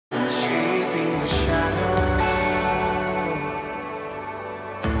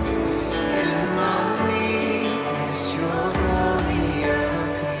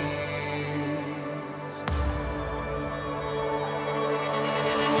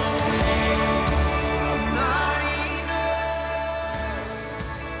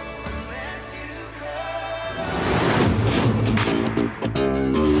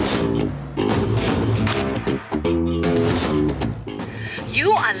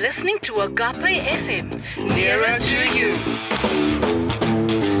listening to Agape FM, nearer to you.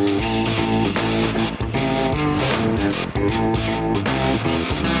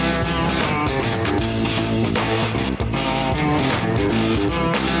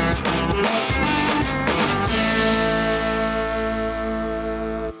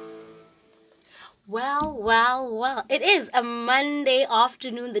 Well. It is a Monday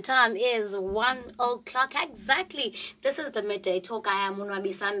afternoon. The time is 1 o'clock exactly. This is the Midday Talk. I am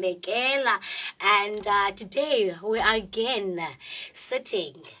Nwabisa, and today we are again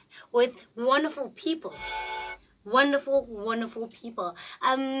sitting with wonderful people. Wonderful people.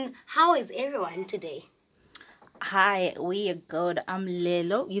 How is everyone today? Hi, we are good. I'm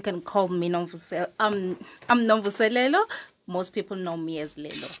Lelo. You can call me Nwabisa. I'm Nwabisa Lelo. Most people know me as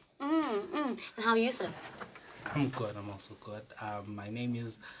Lelo. And how are you, sir? I'm good. I'm also good. My name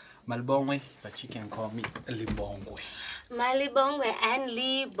is Malibongwe, but you can call me Libongwe. Malibongwe and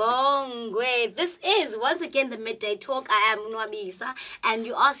Libongwe. This is once again the Midday Talk. I am Nwabisa, and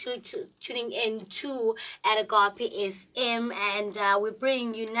you are still tuning in to at Agape FM, and we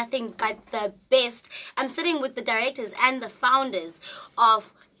bring you nothing but the best. I'm sitting with the directors and the founders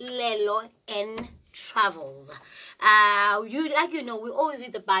of Lelo-N Travels. We always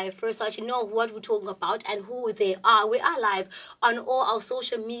read the bio first so that you know what we're talking about and who they are. We are live on all our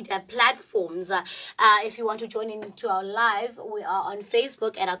social media platforms. If you want to join into our live, we are on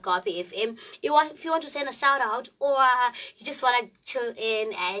Facebook at Agape FM. If you want to send a shout out, or you just want to chill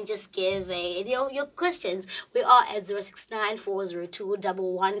in and just give your questions, we are at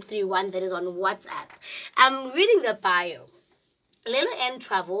 069-402-1131. That is on WhatsApp. I'm reading the bio. Lelo-N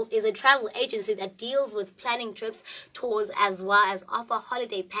Travels is a travel agency that deals with planning trips, tours, as well as offer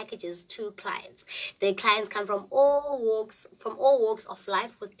holiday packages to clients. Their clients come from all walks of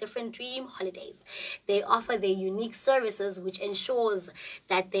life with different dream holidays. They offer their unique services, which ensures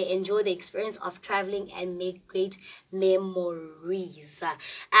that they enjoy the experience of traveling and make great memories.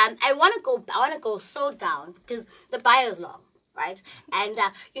 I want to go so down because the bio is long, right? And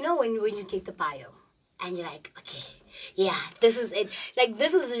when you get the bio and you're like, okay. Yeah, this is it. Like,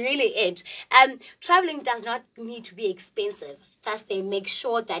 this is really it. Traveling does not need to be expensive. Thus, they make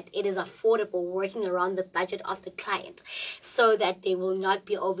sure that it is affordable, working around the budget of the client so that they will not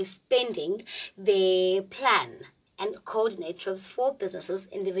be overspending. They plan and coordinate trips for businesses,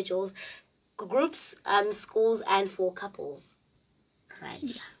 individuals, groups, schools, and for couples. Right.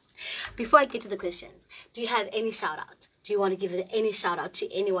 Yes. Before I get to the questions, do you have any shout out? Do you want to give any shout out to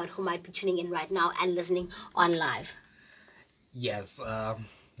anyone who might be tuning in right now and listening on live? Yes, I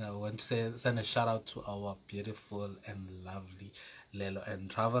want to send a shout out to our beautiful and lovely Lelo-N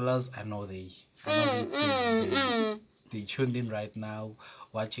Travelers. I know they tuned in right now,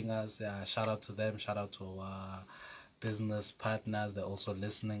 watching us. Shout out to them. Shout out to our business partners. They're also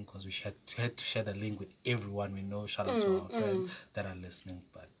listening because we had to share the link with everyone we know. Shout out to our friends that are listening.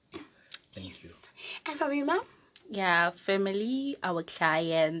 But thank you. And from you, ma'am? Yeah, family, our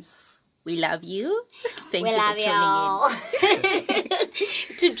clients, we love you. Thank you love for tuning in.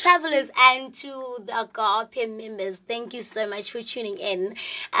 To travelers and to the Agape members, thank you so much for tuning in.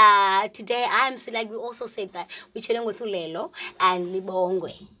 Today, we also said that we're chilling with Lelo and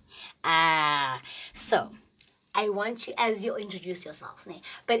Libongwe. So, I want you, as you introduce yourself,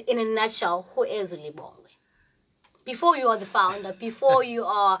 but in a nutshell, who is Libongwe? Before you are the founder, before you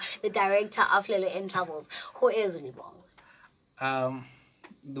are the director of Lelo-N Travels, who is Libongwe?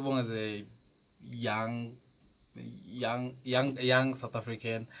 Libongwe is a young South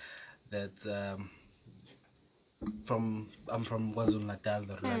African that I'm from KwaZulu Natal,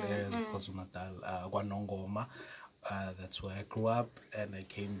 the rural area of KwaZulu Natal, Kwanongoma. That's where I grew up, and I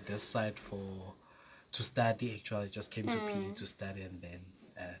came this side to study. Actually, I just came to PE to study, and then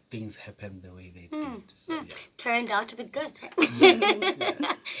things happened the way they did. So, yeah. Turned out to be good.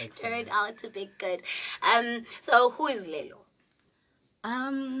 Yeah, turned out to be good. So who is Lelo?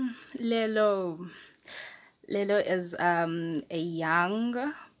 Lelo is a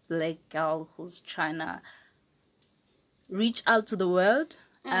young black girl who's trying to reach out to the world,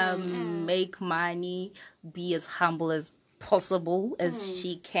 make money, be as humble as possible as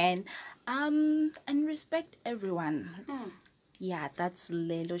she can, and respect everyone. Yeah, that's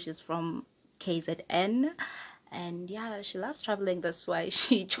Lelo. She's from KZN. And yeah, she loves traveling. That's why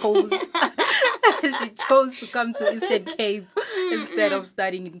she chose she chose to come to Eastern Cape instead of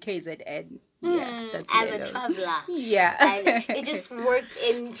studying in KZN. Yeah, that's as Lelo. a traveler. Yeah. And it just worked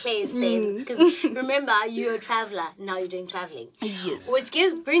in place then. Because remember, you're a traveler, now you're doing traveling. Yes. Which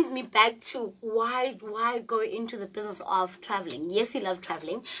brings me back to why go into the business of traveling? Yes, you love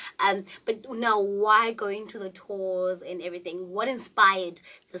traveling, but now why go into the tours and everything? What inspired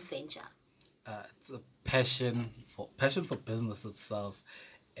this venture? It's a passion for business itself,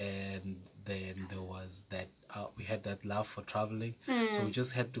 and then there was that we had that love for traveling, so we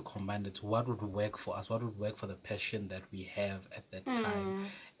just had to combine it. What would work for us? What would work for the passion that we have at that time?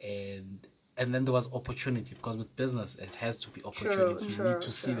 And then there was opportunity, because with business it has to be opportunity. You need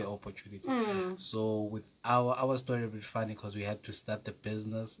to see the opportunity. So with our story, it was funny because we had to start the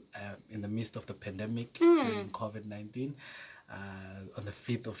business in the midst of the pandemic during COVID-19. On the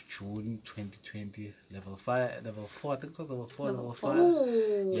 5th of June 2020, level 4, I think it was level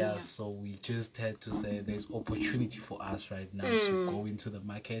 5. Yeah, so we just had to say there's opportunity for us right now to go into the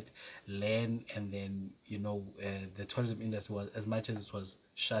market, learn, and then, the tourism industry was, as much as it was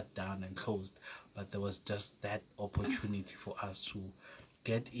shut down and closed, but there was just that opportunity for us to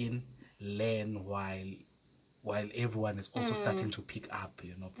get in, learn while everyone is also starting to pick up,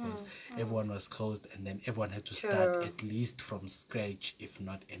 because everyone was closed, and then everyone had to start at least from scratch, if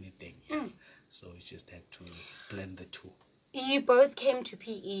not anything. So we just had to blend the two. You both came to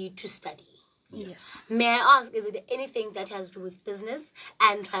PE to study. Yes. May I ask, is it anything that has to do with business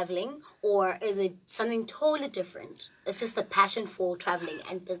and traveling, or is it something totally different? It's just the passion for traveling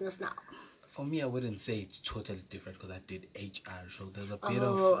and business now. For me, I wouldn't say it's totally different, because I did HR, so there's a bit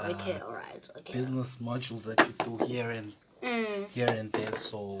of business modules that you do here and there.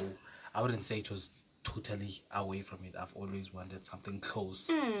 So I wouldn't say it was totally away from it. I've always wanted something close,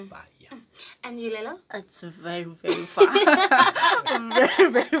 but yeah. And you, Lelo? It's very, very far. Very,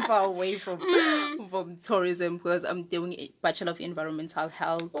 very far away from tourism, because I'm doing a Bachelor of Environmental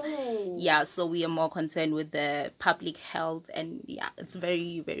Health. Oh. Yeah, so we are more concerned with the public health, and yeah, it's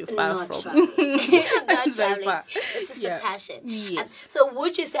very, very far Not from. traveling. Not It's very traveling. far. It's just Yeah. the passion. Yes. So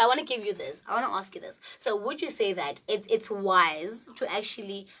would you say, I want to give you this, I want to ask you this. So would you say that it's wise to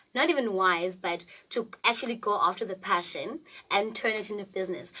actually, not even wise, but to actually go after the passion and turn it into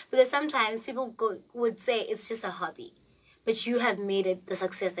business? Because sometimes people would say it's just a hobby, but you have made it the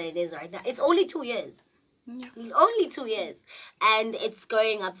success that it is right now. It's only 2 years. Yeah. Only 2 years. And it's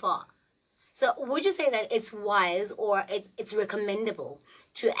going up far. So would you say that it's wise, or it's recommendable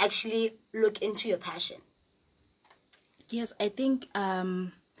to actually look into your passion? Yes, I think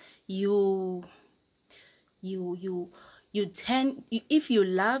you tend, if you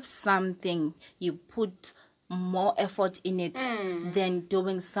love something, you put more effort in it than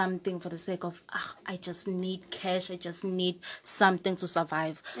doing something for the sake of, I just need cash, I just need something to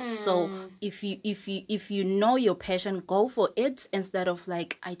survive. So if you know your passion, go for it, instead of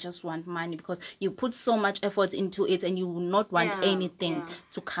like, I just want money, because you put so much effort into it, and you will not want anything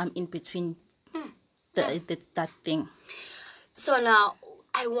to come in between that thing. So now,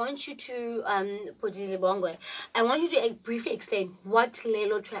 I want you to, I want you to briefly explain what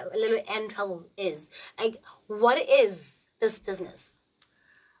Lelo-N Travels is. Like, what is this business?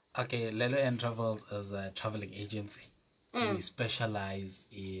 Okay, Lelo-N Travels is a traveling agency. We specialize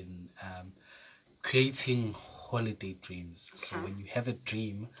in creating holiday dreams. So when you have a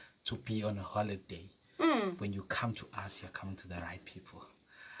dream to be on a holiday, when you come to us, you're coming to the right people.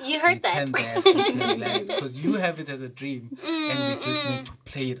 You heard that. Because you have it as a dream, and we just need to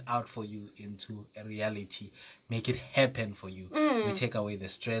play it out for you into a reality, make it happen for you. We take away the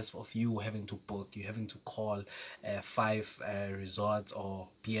stress of you having to book, you having to call 5 resorts or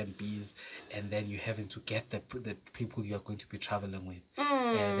B&Bs, and then you having to get the people you are going to be traveling with.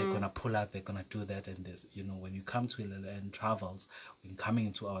 They're going to pull out, they're going to do that and this. When you come to Lelo-N Travels, when coming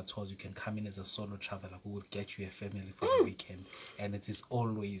into our tours, you can come in as a solo traveler who will get you a family for the weekend, and it is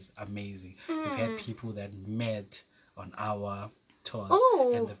always amazing. We've had people that met on our tours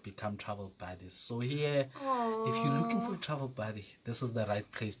and they've become travel buddies. So here, if you're looking for a travel buddy, this is the right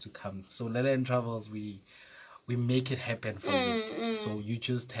place to come. So Lelo-N Travels, we make it happen for you. So you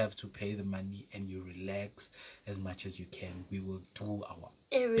just have to pay the money and you relax as much as you can. We will do our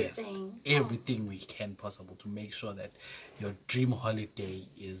best, everything we can possible to make sure that your dream holiday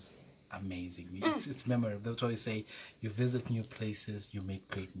is amazing. It's memorable. That's why we say you visit new places, you make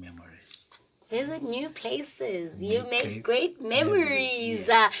great memories. Visit new places. You make great memories.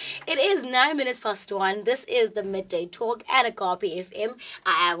 Yes. It is 1:09. This is the Midday Talk at Agape FM.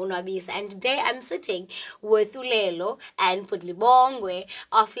 I am Nwabisa, and today I'm sitting with Lelo and Putlibongwe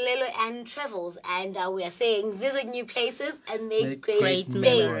of Lelo-N Travels, and we are saying visit new places and make great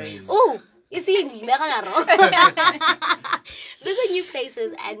memories. Oh, You see, visit new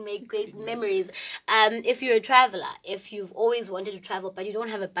places and make great memories. If you're a traveler, if you've always wanted to travel but you don't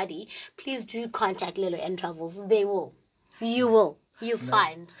have a buddy, please do contact Lelo-N Travels. They will. You will. You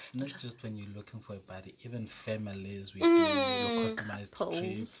find. Not just when you're looking for a buddy, even families, we do your customized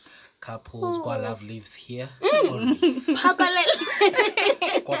trips. Couples, love lives here. Always. Go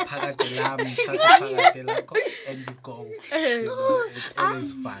and you go. It's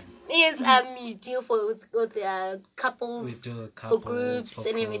always fun. Yes, you deal with couples. We do for groups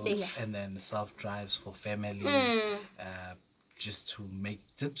and everything. And then self-drives for families. Just to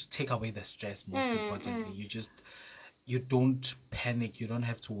take away the stress, most importantly. You don't panic. You don't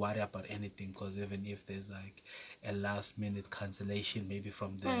have to worry about anything, because even if there's like a last minute cancellation, maybe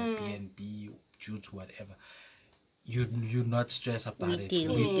from the B&B due to whatever, you're not stressed about it.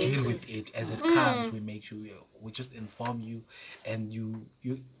 We deal with it as it comes. We make sure we just inform you, and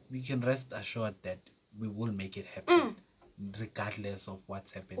we can rest assured that we will make it happen regardless of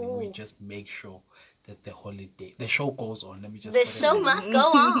what's happening. We just make sure that the show goes on. Let me just. The show must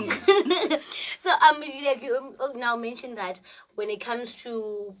go on. So you now mentioned that when it comes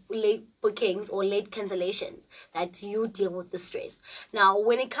to late bookings or late cancellations, that you deal with the stress. Now,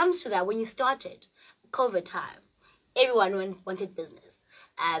 when it comes to that, when you started COVID time, everyone wanted business.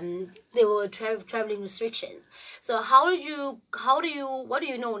 There were traveling restrictions. So what do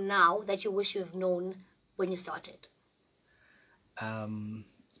you know now that you wish you've known when you started?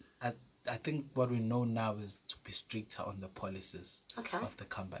 I think what we know now is to be stricter on the policies of the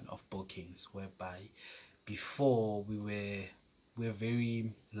company of bookings, whereby before we were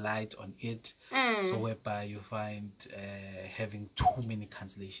very light on it, so whereby you find having too many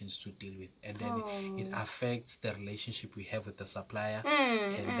cancellations to deal with, and then it affects the relationship we have with the supplier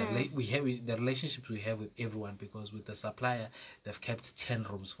and the relationships we have with everyone, because with the supplier they've kept 10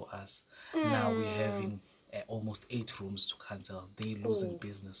 rooms for us. Now we're having almost 8 rooms to cancel. They're losing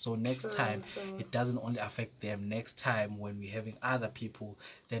business. So next time, it doesn't only affect them. Next time, when we're having other people,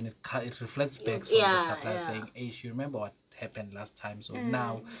 then it reflects back from the supplier saying, hey, you remember what happened last time? So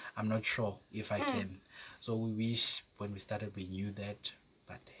now I'm not sure if I can. So we wish when we started we knew that.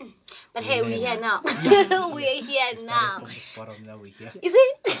 But hey, we're here now. We're here now. From the bottom, now we're here. You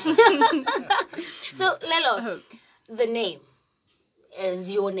see? So, Lelo, the name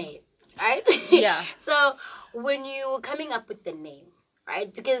is your name. Right? Yeah. So when you were coming up with the name, right?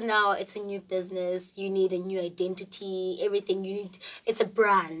 Because now it's a new business, you need a new identity, everything you need. It's a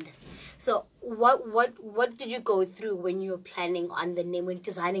brand. So what did you go through when you were planning on the name, when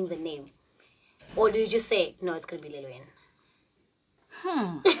designing the name, or did you just say no? It's gonna be Lelo-N.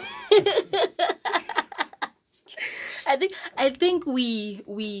 I think we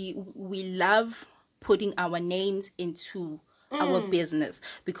love putting our names into our business,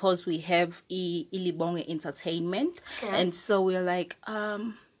 because we have Ilibonge Entertainment, and so we're like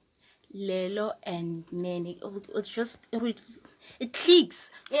Lelo and Nene. It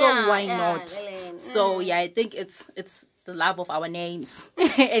clicks, so why not? So I think it's the love of our names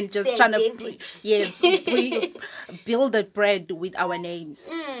and just trying to build a brand with our names.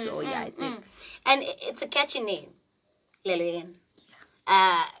 So I think, and it's a catchy name, Lelo-N.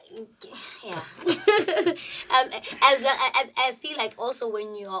 I feel like also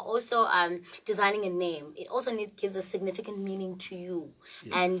when you are also designing a name, it also gives a significant meaning to you,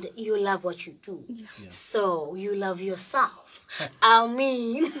 and you love what you do. So you love yourself. I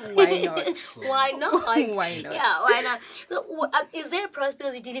mean, why not? Why not? Why not? Yeah, why not? So, is there a process,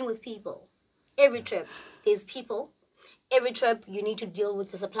 because you're dealing with people? Every trip, there's people. Every trip, you need to deal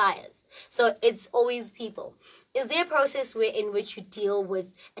with the suppliers. So it's always people. Is there a process in which you deal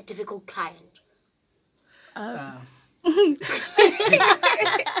with a difficult client? I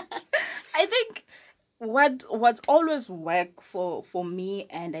think what's always work for me,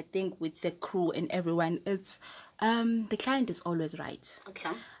 and I think with the crew and everyone, it's the client is always right. Okay.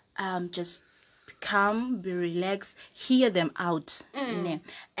 Just come, be relaxed, hear them out,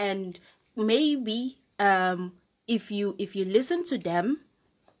 and maybe if you listen to them,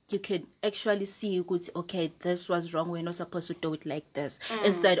 you can actually see, okay, this was wrong, we're not supposed to do it like this.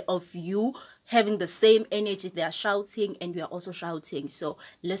 Instead of you having the same energy, they are shouting and we are also shouting. So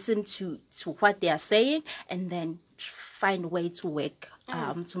listen to what they are saying, and then find a way to work,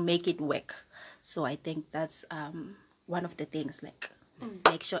 to make it work. So I think that's one of the things, like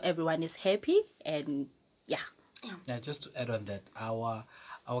make sure everyone is happy, and yeah, just to add on that, our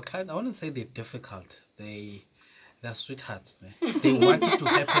clients, I wouldn't say they're difficult. They're sweethearts. They want it to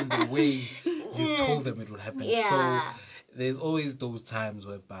happen the way you told them it would happen. So there's always those times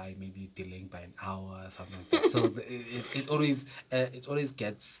whereby maybe delaying by an hour or something like that. So it always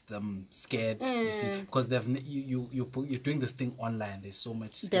gets them scared. You see, because you're doing this thing online. There's so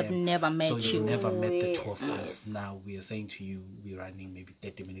much scam. They've never met so you. you've never met the two of Yes, us. Now we are saying to you, we're running maybe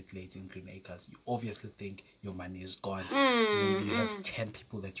 30 minutes late in Green Acres. You obviously think your money is gone. Maybe you have 10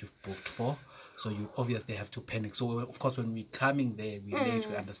 people that you've booked for. So you obviously have to panic. So of course, when we're coming there, we need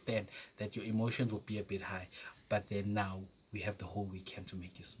to understand that your emotions will be a bit high. But then now we have the whole weekend to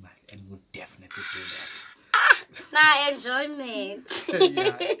make you smile, and we'll definitely do that. Nah, enjoyment.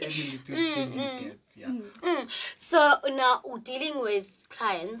 Yeah, any little change you get. Yeah. So now dealing with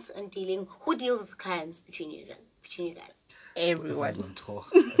clients and who deals with clients between you guys? Everyone. Whoever's on tour,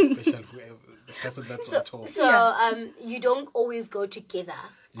 especially whoever the person that's on tour. So you don't always go together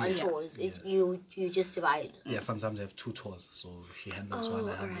on Yeah. tours. Yeah. You just divide. Yeah, sometimes I have 2 tours, so she handles one,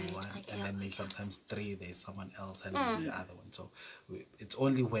 I handle alright, one, okay, and then maybe sometimes 3. There's someone else handling the other one. So it's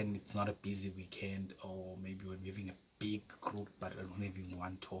only when it's not a busy weekend, or maybe when we're having a big group but only having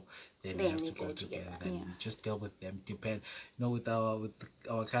one tour, then we Then have we to go go together. together. Then we just deal with them. Depend, with our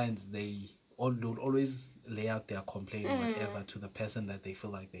clients, they'll always lay out their complaint or whatever to the person that they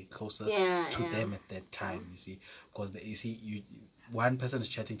feel like they're closest to them at that time. You see, because you see, one person is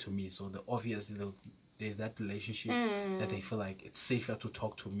chatting to me, so obviously there's that relationship that they feel like it's safer to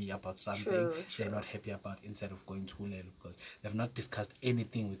talk to me about something True. they're not happy about instead of going to Lelo, because they've not discussed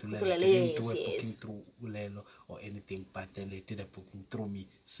anything with Lelo. Lelo, They didn't do a yes, booking yes. through Lelo or anything, but then they did a booking through me,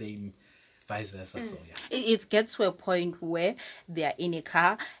 same vice versa. So yeah. It gets to a point where they are in a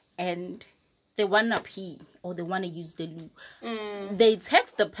car and they want to pee or they want to use the loo. They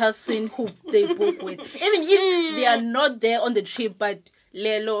text the person who they book with, even if they are not there on the trip, but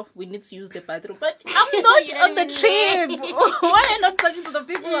Lelo, we need to use the bathroom. But I'm not You're not on the even trip. Why am I not talking to the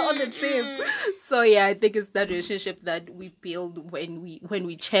people who are on the trip? So yeah, I think it's that relationship that we build when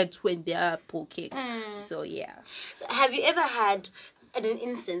we chat when they are booking. So yeah. So have you ever had an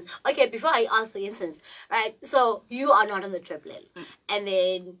instance? Okay, before I ask the instance, right? So you are not on the trip, Lel, and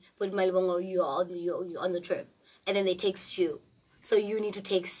then with Malibongo, you're on the trip, and then they text you, so you need to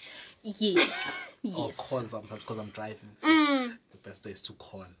text. Yes. Or Yes. call sometimes because I'm driving. So the best way is to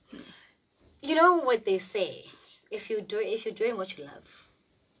call. You know what they say? If you're doing what you love,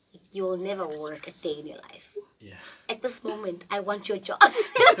 you will never work a day in your life. Yeah. At this moment, I want your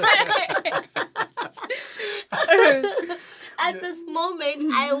jobs. At this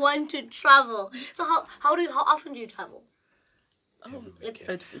moment, I want to travel. So how often do you travel? Every let's- weekend.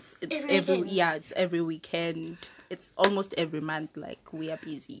 It's Every weekend. it's every weekend. It's almost every month. Like we are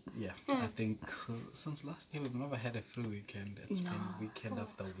busy. Yeah, I think since last year we've never had a free weekend. It's been weekend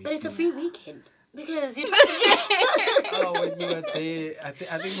after weekend. But it's a free weekend because you're traveling. Oh, when we were there, I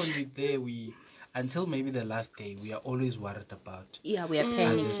think when we were there, until maybe the last day, we are always worried about Yeah, we are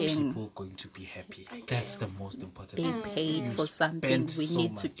are these panicking. people going to be happy. That's the most important They thing. paid You for something spend we so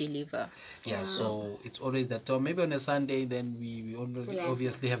need to much. deliver. Yeah, so it's always that. Or maybe on a Sunday, then we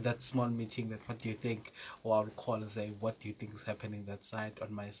obviously have that small meeting. That what do you think? Or I'll call and say, what do you think is happening that side?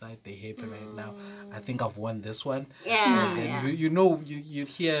 On my side, they happy right now. I think I've won this one. Yeah, And then yeah. you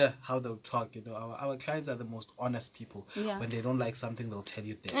hear how they'll talk. Our clients are the most honest people. Yeah. When they don't like something, they'll tell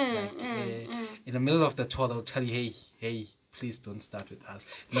you that. In the middle of the tour, they'll tell you, hey, please don't start with us.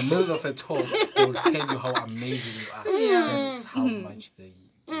 In the middle of a tour, they'll tell you how amazing you are. That's how much they are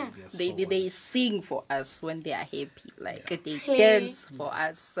so They sing for us when they are happy. Like they Hey. dance for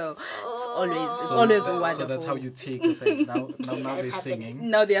us. So it's always wonderful. So that's how you take it. Like, now they're It's singing.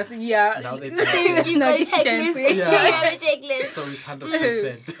 Now they are singing. Yeah. Now they're So dancing. you've got a No, checklist. dancing. You have a checklist. So it's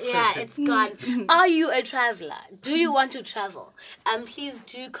 100%. Yeah, it's gone. Are you a traveler? Do you want to travel? Please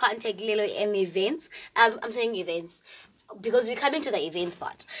do contact Lelo-N Events. I'm saying events because we're coming to the events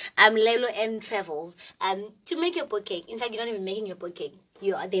part. Lelo-N Travels. To make your booking. In fact, you're not even making your booking.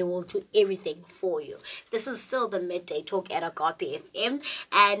 They will do everything for you. This is still the Midday Talk at Agape FM,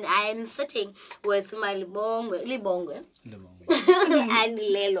 and I'm sitting with my Libongwe and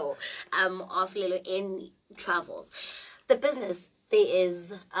Lelo of Lelo-N Travels. The business there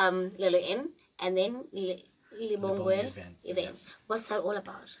is Lelo-N and then Libongwe Events, Events. yes. What's that all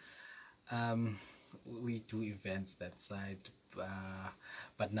about? We do events that side,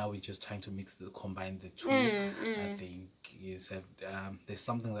 but now we're just trying to combine the two. I think you said there's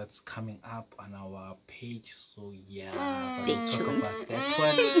something that's coming up on our page, so yeah, so Stay we'll talk tuned. about that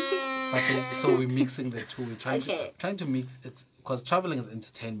one. So we're mixing the two. We're trying to mix it because traveling is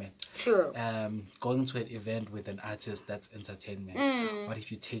entertainment. Sure. Going to an event with an artist, that's entertainment. But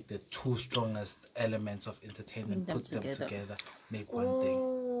if you take the two strongest elements of entertainment, Bring them put them together. together, make one thing.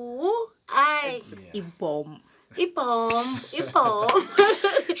 Ooh, I A bomb. Ibom.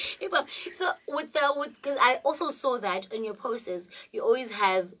 So because I also saw that in your posters, you always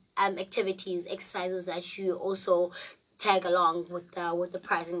have activities, exercises that you also tag along with the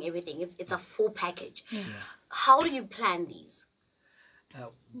price and everything. It's a full package. How do you plan these? Uh,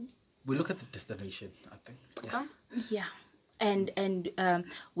 we look at the destination, I think. Yeah. Okay. Yeah. And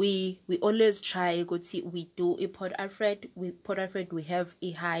we always try go see we do a Port Alfred. We have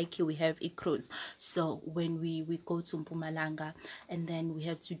a hike, we have a cruise. So when we go to Mpumalanga, and then we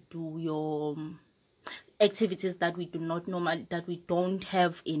have to do your activities that we don't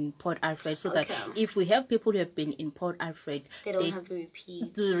have in Port Alfred, so that Okay. if we have people who have been in Port Alfred, They don't have to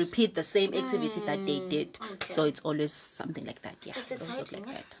repeat. the same activity that they did. So it's always something like that. Yeah, It's it's always exciting,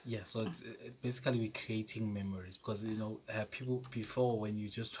 like eh? that. Yeah, so it's basically we're creating memories because people before when you're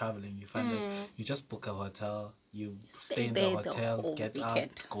just traveling, you find that you just book a hotel, you stay in the there the hotel, whole get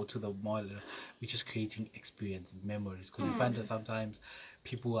weekend. out, go to the mall. We're just creating experience, memories because you find that sometimes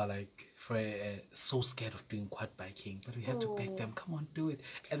people are like so scared of doing quad biking, but we have to beg them, come on, do it.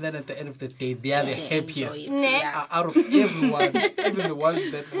 And then at the end of the day, they are the They happiest enjoy it, yeah. out of everyone, even the ones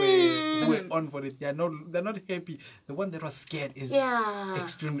that who were on for it. They're not happy. The one that was scared is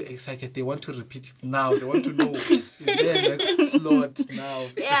extremely excited. They want to repeat it now. They want to know is their next slot now.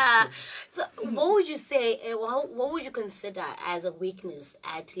 Yeah. So, what would you say? What would you consider as a weakness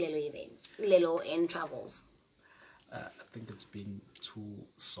at Lelo-N Travels? I think it's been too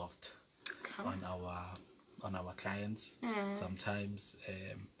soft on our clients.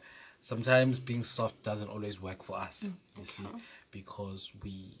 Sometimes being soft doesn't always work for us. You see, because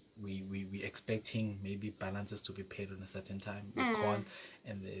we expecting maybe balances to be paid on a certain time. We call,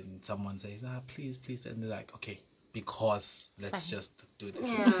 and then someone says, please, and they're like, okay, because let's just do this.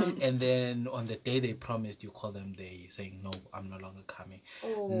 And then on the day they promised, you call them, they saying, no, I'm no longer coming.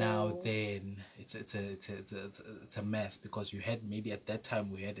 Now then it's a mess because you had maybe at that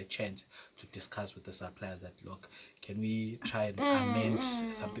time we had a chance to discuss with the suppliers that, look, can we try and amend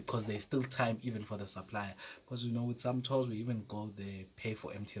something, because there's still time even for the supplier, because with some tours we even go there, pay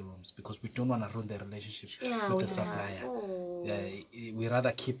for empty rooms because we don't want to ruin the relationship with the supplier. We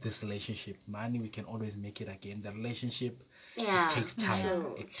rather keep this relationship. Money we can always make it again. The relationship, it takes time.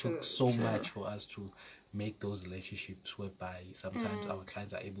 It took so much for us to make those relationships whereby sometimes our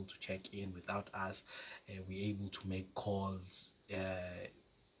clients are able to check in without us. We're able to make calls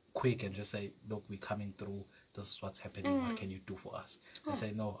quick and just say, look, we're coming through, this is what's happening, what can you do for us? And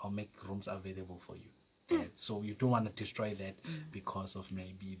say, no, I'll make rooms available for you. So you don't want to destroy that because of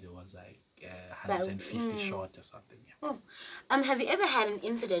maybe there was like 150 short or something. Have you ever had an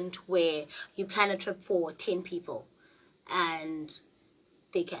incident where you plan a trip for 10 people and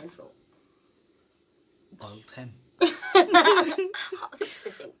they cancel? All 10.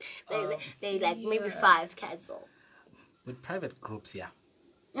 They like maybe 5 cancel. With private groups, we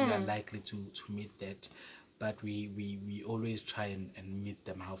are likely to meet that. But we always try and meet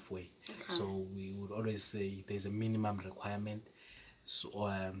them halfway. So we would always say there's a minimum requirement. So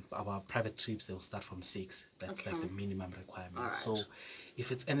our private trips, they'll start from 6. That's like the minimum requirement. So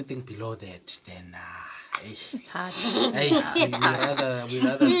if it's anything below that, then It's hard. we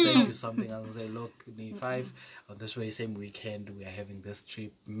rather send you something else and say, look, the 5 on this way, same weekend, we are having this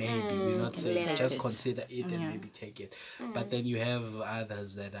trip. Maybe we're not saying just consider it and maybe take it. But then you have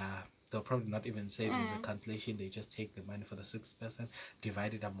others that they'll probably not even say there's a cancellation. They just take the money for the 6th person,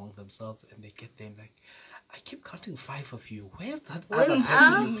 divide it among themselves, and they get there and like, I keep counting 5 of you. Where's that other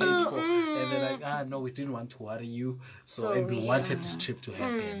person you paid for? And they're like, no, we didn't want to worry you. So and we wanted this trip to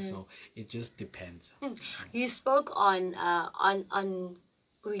happen. So it just depends. You spoke on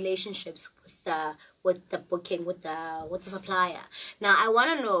relationships with the booking, with the supplier. Now I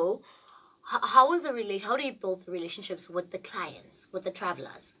want to know how do you build the relationships with the clients, with the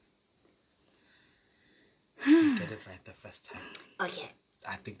travelers? You get it right the first time. Okay.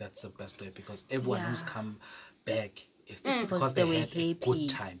 I think that's the best way because everyone who's come back, it's Because because they they were had a good happy.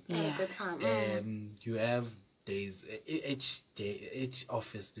 time. Had a good time. You have days, each day, each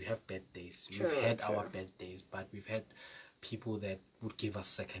office, you have bad days. We've had our bad days, but we've had people that would give us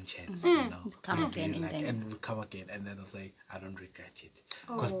second chance, Come again and would come again, and then they'll say, I don't regret it,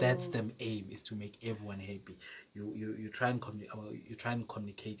 because that's the aim, is to make everyone happy. You try and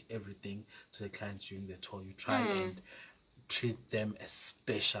communicate everything to the clients during the tour. You try and treat them as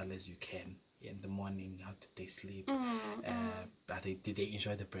special as you can. In the morning, how did they sleep? Did they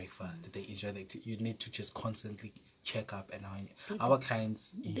enjoy the breakfast? Did they enjoy you need to just constantly check up, and our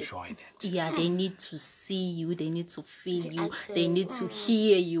clients enjoy that. Yeah, they need to see you, they need to feel you, they need to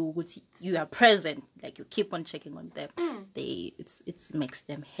hear you. You are present, like you keep on checking on them. It makes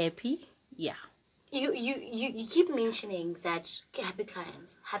them happy. Yeah. You keep mentioning that happy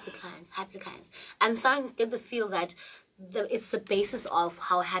clients, happy clients, happy clients. I'm starting to get the feel that it's the basis of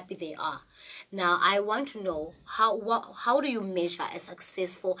how happy they are. Now I want to know how do you measure a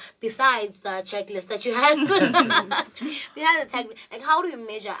successful, besides the checklist that you have behind the tag, like how do you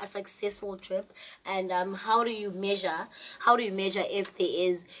measure a successful trip, and how do you measure if there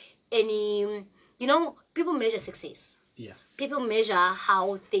is any, people measure success. Yeah. People measure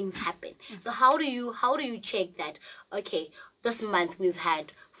how things happen. So how do you check that? Okay, this month we've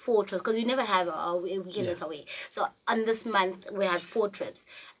had 4 trips, because you never have a weekend that's away. So on this month we had 4 trips,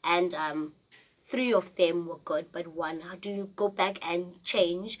 and 3 of them were good, but 1. How do you go back and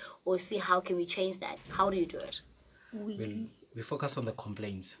change, or see how can we change that? How do you do it? We focus on the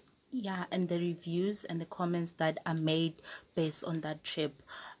complaints. Yeah, and the reviews and the comments that are made based on that trip.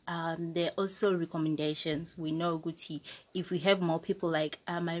 There are also recommendations. We know, Guti, if we have more people, like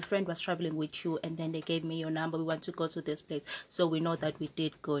my friend was traveling with you and then they gave me your number, we want to go to this place, so we know that we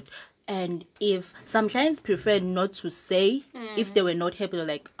did good. And if some clients prefer not to say, if they were not happy, they're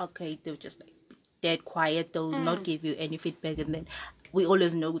like, okay, they'll just like dead quiet, they'll not give you any feedback, and then we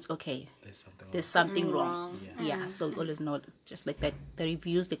always know it's okay, there's something wrong. Yeah, so we always know, just like that, the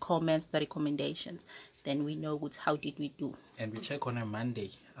reviews, the comments, the recommendations, then we know how did we do. And we check on a Monday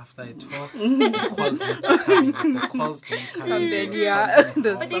after a tour. The calls not coming. The calls don't come. And then,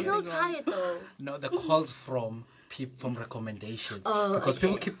 But they're so tired though. No, the calls from recommendations, because okay.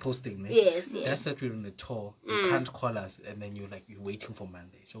 people keep posting. Yes. That's that we're on a tour. You can't call us, and then you're waiting for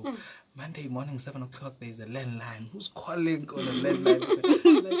Monday. So Monday morning 7 o'clock, there's a landline. Who's calling on a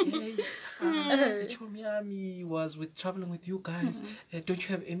landline? Like, hey, Chomiami was traveling with you guys. Don't you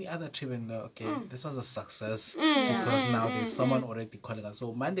have any other trip? And okay, this was a success, because now there's someone already calling us.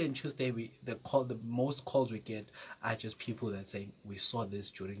 So Monday and Tuesday, the most calls we get are just people that saying, we saw this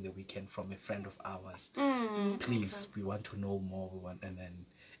during the weekend from a friend of ours. Please, we want to know more. And then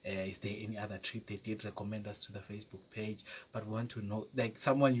is there any other trip? They did recommend us to the Facebook page, but we want to know, like,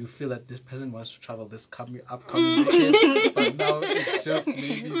 someone you feel that this person wants to travel this upcoming weekend, but now it's just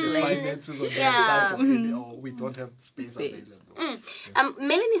maybe the finances on their side, or we don't have space available.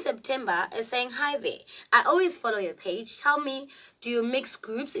 Melanie September is saying, hi there, I always follow your page. Tell me, do you mix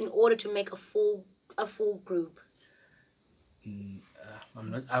groups in order to make a full group? I'm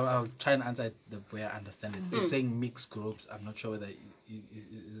not. I'll try and answer it the way I understand it. You're saying mixed groups. I'm not sure whether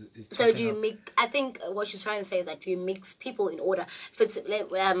is so do you mix? I think what she's trying to say is that do you mix people in order? If it's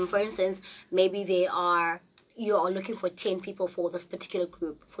for instance, maybe you are looking for 10 people for this particular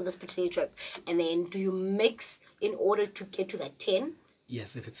group, for this particular trip, and then do you mix in order to get to that 10?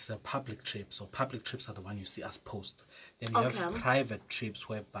 Yes, if it's a public trip. So public trips are the one you see us post. Then you have private trips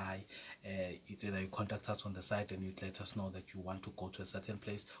whereby it's either you contact us on the site and you let us know that you want to go to a certain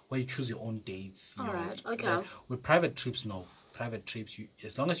place, where you choose your own dates. Alright, okay. With private trips, no. Private trips,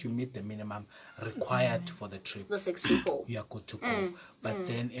 as long as you meet the minimum required for the trip, the 6 people, you are good to go. But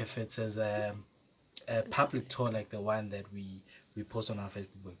then if it's as a public tour like the one that we post on our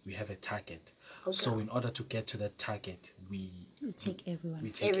Facebook, we have a target. So in order to get to that target, we take everyone.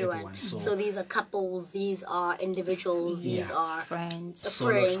 We take everyone. So these are couples, these are individuals, these are friends,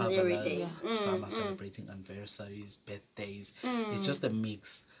 friends, travelers, everything. Some are celebrating anniversaries, birthdays. It's just a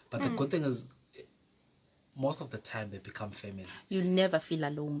mix. But the good thing is, most of the time they become family. You never feel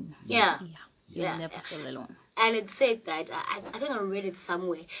alone. You never feel alone. And it said that, I think I read it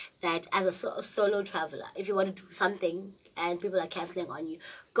somewhere, that as a solo traveler, if you want to do something and people are cancelling on you,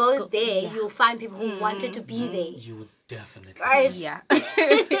 go there, you'll find people who wanted to be there. You would definitely. Right? Yeah.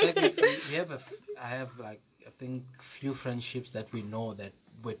 I have I think few friendships that we know that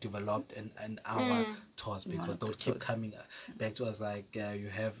were developed in our tours, because they'll keep coming back to us. Like you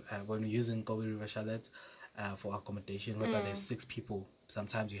have, when we're using Kobe River Chalets for accommodation, whereby there's 6 people.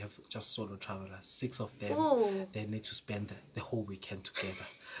 Sometimes you have just solo travelers, 6 of them. They need to spend the whole weekend together.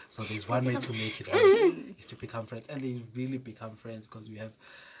 So there's one way to make it work, is to become friends. And they really become friends, because we have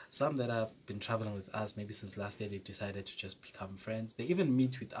some that have been traveling with us maybe since last year. They decided to just become friends. They even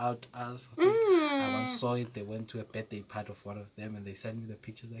meet without us. I once saw it. They went to a birthday party of one of them, and they sent me the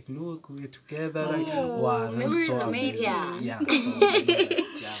pictures like, look, we're together. Like, wow, this is so amazing. Yeah.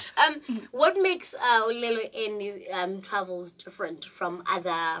 So, what makes Lelo-N Travels different from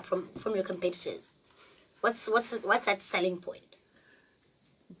from your competitors? What's that selling point?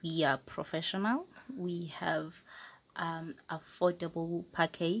 We are professional. We have affordable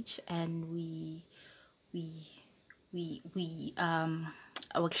package, and we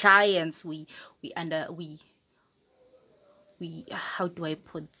our clients we how do I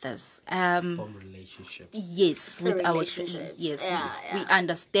put this? From relationships. Yes, The with our relationships. yes, Yeah, we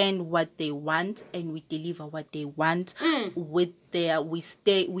understand what they want and we deliver what they want. With their we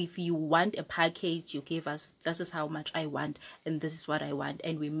stay. If you want a package, you give us. This is how much I want, and this is what I want,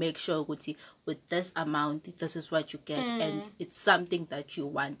 and we make sure with this amount, this is what you get, and it's something that you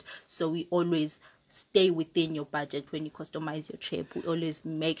want. So we always stay within your budget when you customize your trip. We always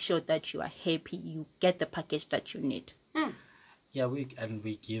make sure that you are happy. You get the package that you need. Yeah, we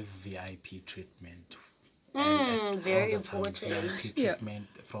give VIP treatment. Very all the time, important. VIP Yeah. treatment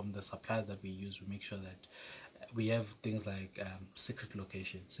from the suppliers that we use. We make sure that we have things like secret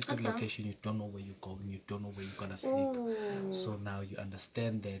location. Secret location, you don't know where you're going, you don't know where you're gonna sleep. So now you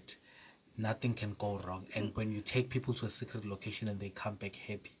understand that nothing can go wrong. And when you take people to a secret location and they come back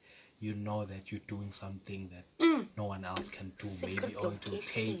happy, you know that you're doing something that no one else can do. Secret Maybe, or it will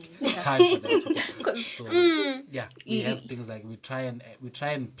location. take time for them to. So yeah, we have things like we try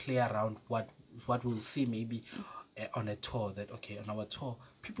and play around what we'll see maybe on a tour. That okay, on our tour,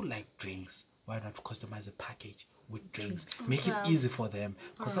 people like drinks. Why not customize a package with drinks? Make it easy for them,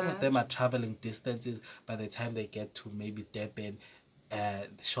 because some of them are traveling distances. By the time they get to maybe Durban, the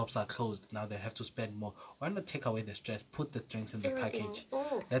shops are closed. Now they have to spend more. Why not take away the stress? Put the drinks in the package.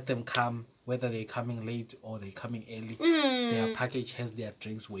 Let them come, whether they're coming late or they're coming early. Their package has their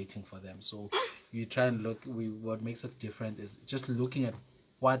drinks waiting for them. So you try and look. What makes it different is just looking at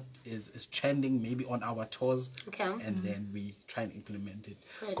what is trending maybe on our tours, and then we try and implement it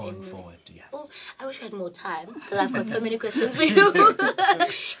going forward. Yes. Oh, I wish I had more time because I've got so many questions for you.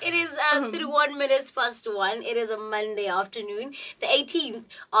 It is 31 minutes past 1. It is a Monday afternoon, the 18th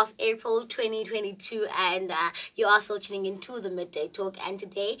of April 2022, and you are still tuning into the Midday Talk. And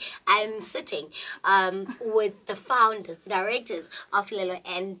today I'm sitting with the founders, the directors of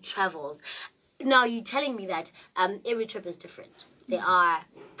Lelo-N Travels. Now you're telling me that every trip is different. There are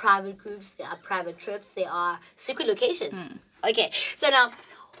private groups, there are private trips, there are secret locations. Okay, so now,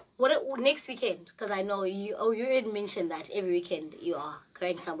 what next weekend? Because I know you already mentioned that every weekend you are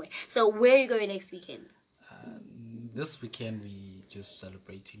going somewhere. So where are you going next weekend? This weekend we just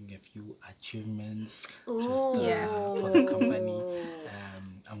celebrating a few achievements Ooh. for the company.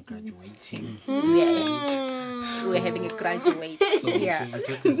 I'm graduating. We're having a graduate. So we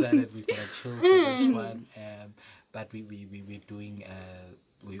just decided we're gonna chill for this one. But we're doing.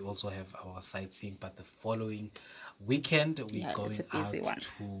 We also have our sightseeing. But the following weekend we're going it's a busy out one.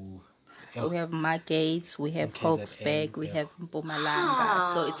 to. We have Margates, we have KZN, Hogsback, we have Mpumalanga.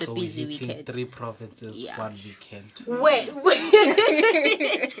 So it's a So busy we're hitting weekend. 3 provinces Yeah. one weekend. Wait.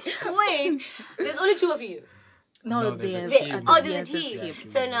 There's only 2 of you. No, there's there's a team. There's a yes, team. team.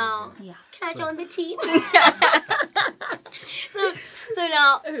 So now, Yeah. can I join the team? so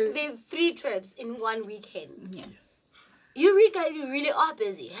now, there's 3 trips in one weekend. Yeah. You guys really are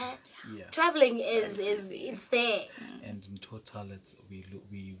busy, huh? Yeah. Traveling it's there. And in total, it's we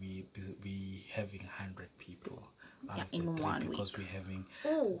having 100 people out Yeah, of the in 3 1 because week. we're having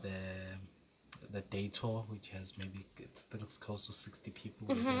Ooh. the day tour, which has maybe I think it's close to 60 people.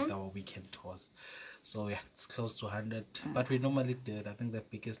 We have our weekend tours, so yeah, it's close to 100. But we normally did. I think the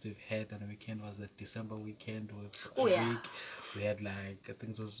biggest we've had on a weekend was the December weekend. With Oh, yeah. week, we had like I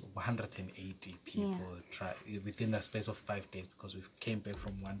think it was 180 people try within a space of 5 days because we came back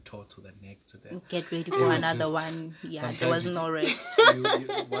from one tour to the next to the. Get ready It for was another just- one. Yeah, sometimes there was you- no rest.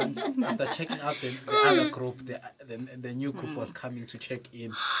 Once after checking out the other group, the new group was coming to check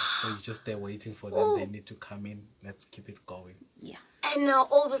in, so you're just there waiting for them. They need to come in. Let's keep it going. Yeah. And now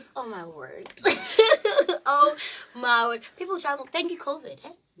all this, oh my word. Oh my word. People travel, thank you COVID,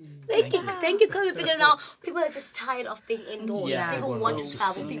 eh? Thank you COVID, because now people are just tired of being indoors. Yeah, People everyone want wants to to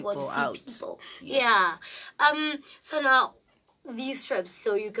travel, see people want to go see out. people. Yeah. So now, these trips,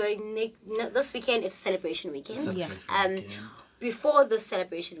 so you're going this weekend, it's a celebration weekend. Celebration weekend. Before the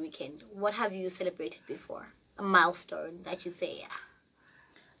celebration weekend, what have you celebrated before? A milestone that you say,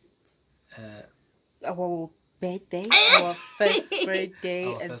 Our birthday, our first birthday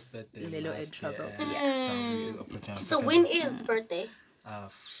Our as first birthday Lelo-N last Travels. year, Yeah. So when is the birthday?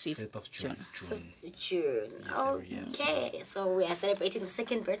 5th of June. 5th June. Yes. Okay, so we are celebrating the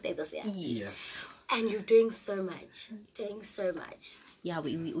 2nd birthday this year. Yes. And you're doing so much. Yeah,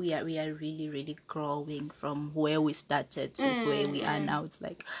 we are really growing from where we started to where we are now. It's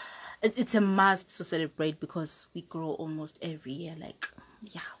like it's a must to celebrate because we grow almost every year. Like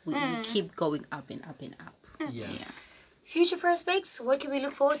we keep going up and up and up. Yeah. Future prospects, what can we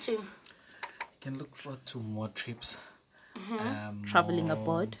look forward to? Can look forward to more trips. Traveling more-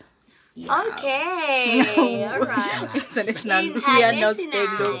 abroad. Yeah. Okay, all right. International. We are not staying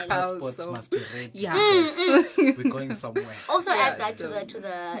International. local. Passports So. must be ready. Yeah. Because we're going somewhere. Also add that so- to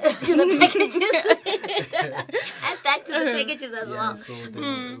the packages. Add that to the packages as Yeah, well. so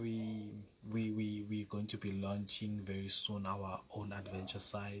then we're going to be launching very soon our own adventure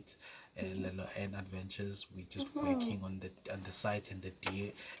site, Lelo-N Adventures. We're just working on the site and the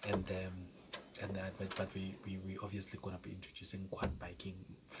day and the advert, but we obviously gonna be introducing quad biking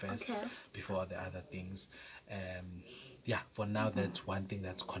first Okay. before the other things. Yeah, for now that's one thing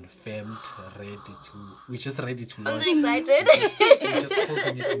that's confirmed, we're just ready to I'm launch. so excited. We're just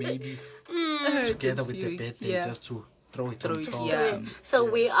hoping it maybe together with the birthday, yeah. just to throw it Throw on it, top. yeah. So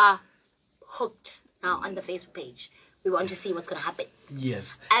we are hooked now on the Facebook page. We want to see what's gonna happen.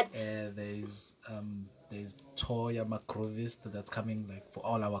 Yes. And- There's Toya Macrovist that's coming, like for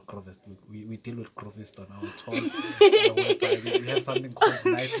all our Crovist. We deal with Crovist on our tours. We have something called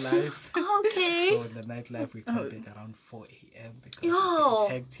nightlife. Okay. So in the nightlife we come back around 4 a.m. because Yo.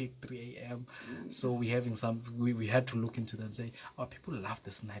 it's hectic, 3 a.m. So we having we had to look into that and say, oh, people love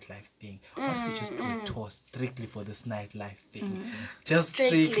this nightlife thing. What if we just do a tour strictly for this nightlife thing? Just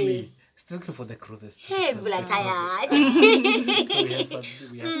Strictly. strictly for the Crovist. Hey, because Bula the tired. so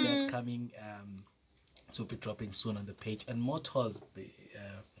we have that coming. So we'll be dropping soon on the page, and more tours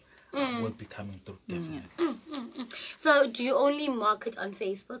will be coming through definitely. So, do you only market on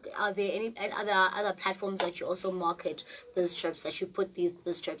Facebook? Are there any other platforms that you also market those trips, that you put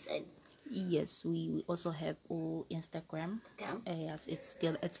those trips in? Yes, we also have Instagram. Okay. Yes, it's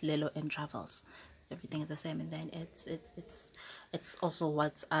Lelo-N Travels. Everything is the same, and then it's also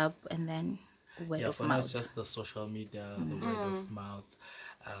WhatsApp, and then word Yeah, of for now mouth. it's just the social media, the word of mouth.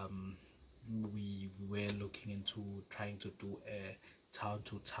 We were looking into trying to do a town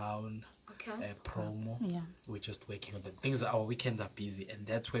to town Okay. promo. Yeah. We're just working on the things. Our weekends are busy, and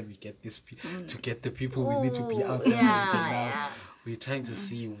that's when we get this to get the people we need to be out there. yeah. We're trying to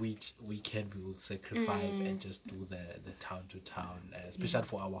see which weekend we will sacrifice and just do the town to town, especially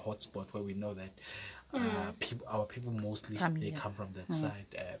for our hotspot where we know that our people mostly Come they here. come from that side,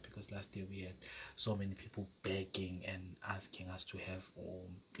 because last year we had so many people begging and asking us to have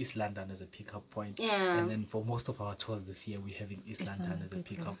East London as a pickup point. Yeah. And then for most of our tours this year we're having East London as a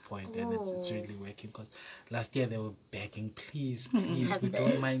pickup point, and it's really working, because last year they were begging, please we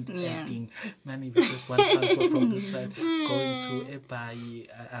don't mind adding money, because one transport from this side going to Epai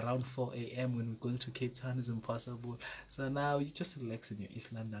around 4 a.m. when we're going to Cape Town is impossible. So now you just relax in your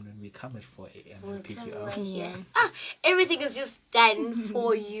East London when we come at 4 a.m. and pick you up. Yeah. Everything is just done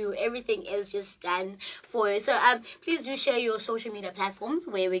for you. Everything is just done for you. So please do share your social media platforms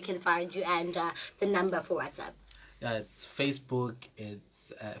where we can find you, and the number for WhatsApp. Yeah, it's Facebook.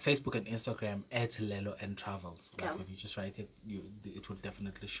 It's Facebook and Instagram at Lelo-N Travels. Like Okay. when you just write it, it will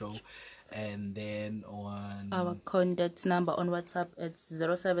definitely show. And then on Our contact number on WhatsApp, it's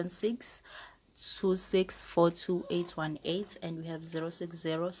 076 2642818, and we have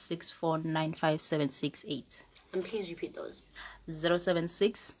 06064957668. And please repeat those.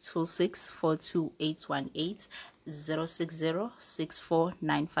 076 2642818,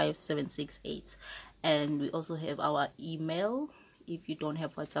 06064957668. And we also have our email if you don't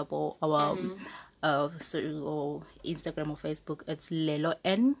have WhatsApp or our or Instagram or Facebook. It's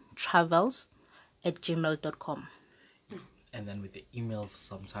Lelo-N Travels @gmail.com. and then with the emails,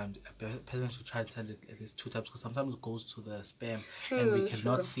 sometimes a person should try to send it at least 2 times, because sometimes it goes to the spam and we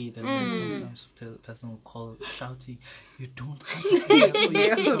cannot see it, and then sometimes person will call shouting, you don't answer email, or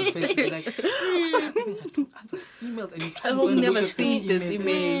you see it on Facebook, like, what's happening? I don't answer emails, and you try I to will go and look never at see this email.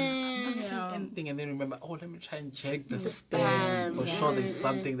 email. I'm not seeing anything, and then remember, oh, let me try and check the spam. spam, For sure there's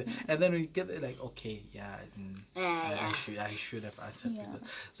something there. And then we get it like, okay, I should have answered. Because,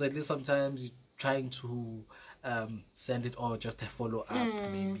 so at least sometimes you're trying to send it, or just a follow up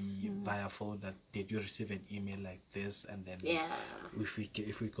maybe via phone, that did you receive an email like this, and then if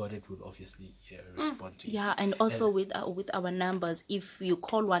we got it, we'll obviously respond to you. Yeah, and also with our numbers, if you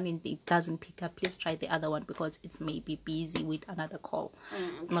call one and it doesn't pick up, please try the other one, because it's maybe busy with another call.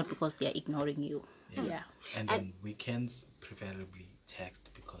 It's not because they are ignoring you. Yeah. And then weekends, preferably text,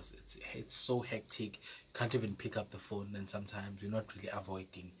 because it's so hectic, you can't even pick up the phone, and sometimes you're not really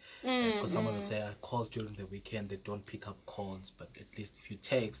avoiding, because someone will say, I called during the weekend, they don't pick up calls. But at least if you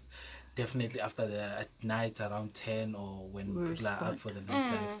text, definitely after at night around 10, or when people are out for the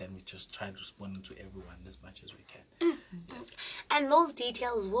nightlife, then we just try to respond to everyone as much as we can. Yes. And those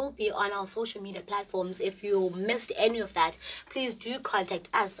details will be on our social media platforms. If you missed any of that, please do contact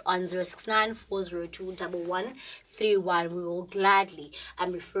us on 069-402-1131. We will gladly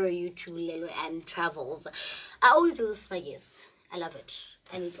refer you to Lelo-N Travels. I always do this for my guests. I love it,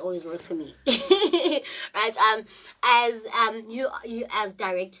 and it always works for me. Right? As you as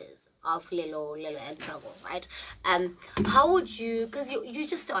directors of Lelo-N Travel, right? How would you? Because you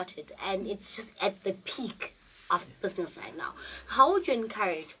just started, and it's just at the peak of business right now. How would you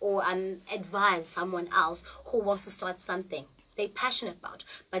encourage or advise someone else who wants to start something they're passionate about,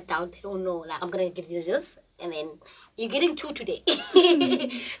 but they don't know? Like, I'm gonna give you this, and then you're getting two today.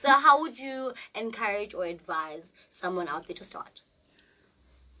 So how would you encourage or advise someone out there to start?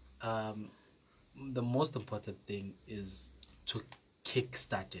 The most important thing is to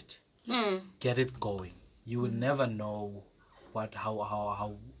kickstart it, get it going. You will never know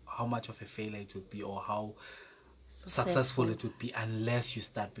how much of a failure it would be, or how successful it would be, unless you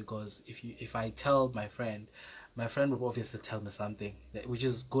start. Because if I tell my friend will obviously tell me something which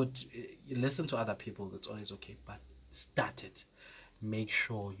is good. You listen to other people, that's always okay, but start it. Make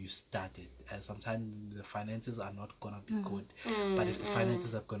sure you start it. Sometimes the finances are not gonna be good, but if the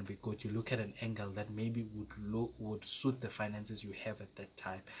finances are gonna be good, you look at an angle that maybe would suit the finances you have at that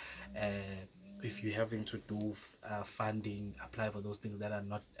time. If you're having to do funding, apply for those things that are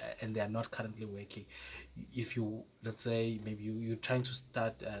not and they are not currently working. If you, let's say, maybe you're trying to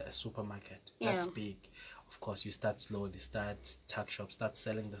start a supermarket, that's big. Of course, you start slowly, start tuck shop, start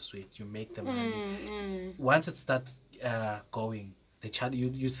selling the sweet, you make the money. Once it starts going,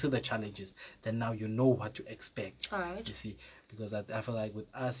 you see the challenges, then now you know what to expect. All right. You see, because I feel like with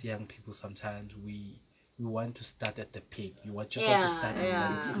us young people, sometimes we want to start at the peak. You want to start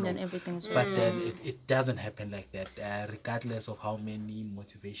And then everything's but then it doesn't happen like that. Regardless of how many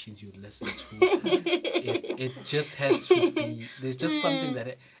motivations you listen to, it just has to be. There's just something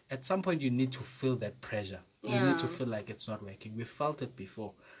that at some point you need to feel that pressure. You need to feel like it's not working. We felt it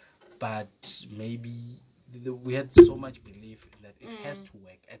before, but maybe we had so much belief in that it has to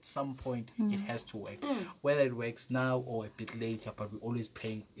work. At some point, it has to work. Whether it works now or a bit later, but we're always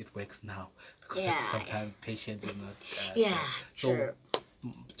praying it works now, because sometimes patience is not. Yeah, so, true.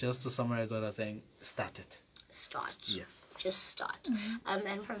 Just to summarize what I was saying, start it. Start. Yes. Just start.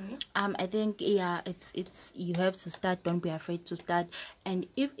 And from you? I think it's you have to start. Don't be afraid to start. And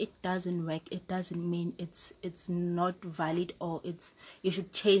if it doesn't work, it doesn't mean it's not valid, or you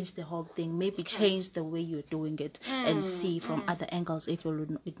should change the whole thing. Maybe change the way you're doing it and see from other angles if it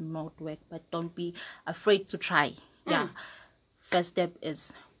will not work. But don't be afraid to try. Yeah. First step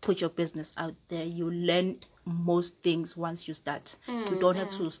is put your business out there. You learn most things once you start. You don't have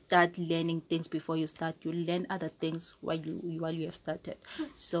to start learning things before you start. You learn other things while you have started.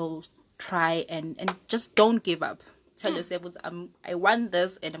 So try and just don't give up. Tell yourself, I want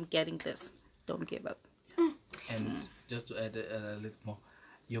this and I'm getting this. Don't give up. And just to add a little more,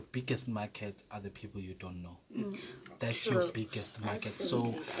 your biggest market are the people you don't know. That's your biggest market.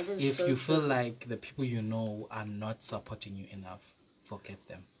 Absolutely. So if you feel like the people you know are not supporting you enough, forget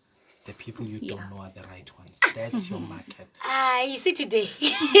them. The people you don't know are the right ones. That's your market. You see, today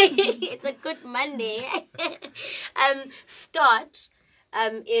it's a good Monday. Start.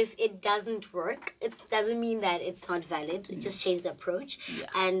 If it doesn't work, it doesn't mean that it's not valid. Just change the approach.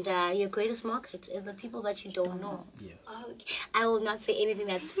 And your greatest market is the people that you don't know. Yes. Okay. I will not say anything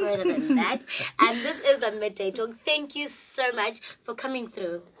that's further than that. And this is the Midday Talk. Thank you so much for coming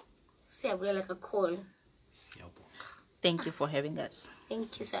through. See, I will like a call. Thank you for having us.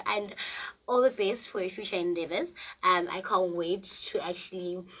 Thank you, sir. And all the best for your future endeavors. I can't wait to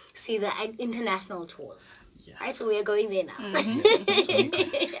actually see the international tours. Right, so we are going there now.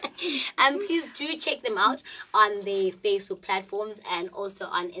 Please do check them out on the Facebook platforms and also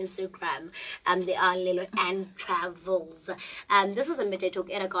on Instagram. They are Lelo-N Travels. This is a Midday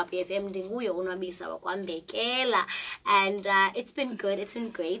Talk at Copy FM. Nwabisa and it's been good. It's been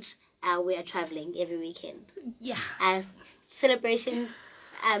great. We are traveling every weekend. Yeah. Celebration.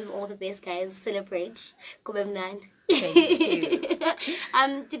 All the best, guys. Celebrate. Thank you.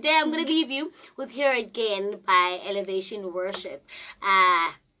 Today I'm going to leave you with Here Again by Elevation Worship.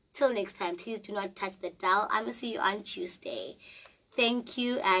 Till next time, please do not touch the dial. I'm going to see you on Tuesday. Thank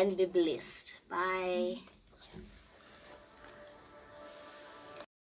you and be blessed. Bye.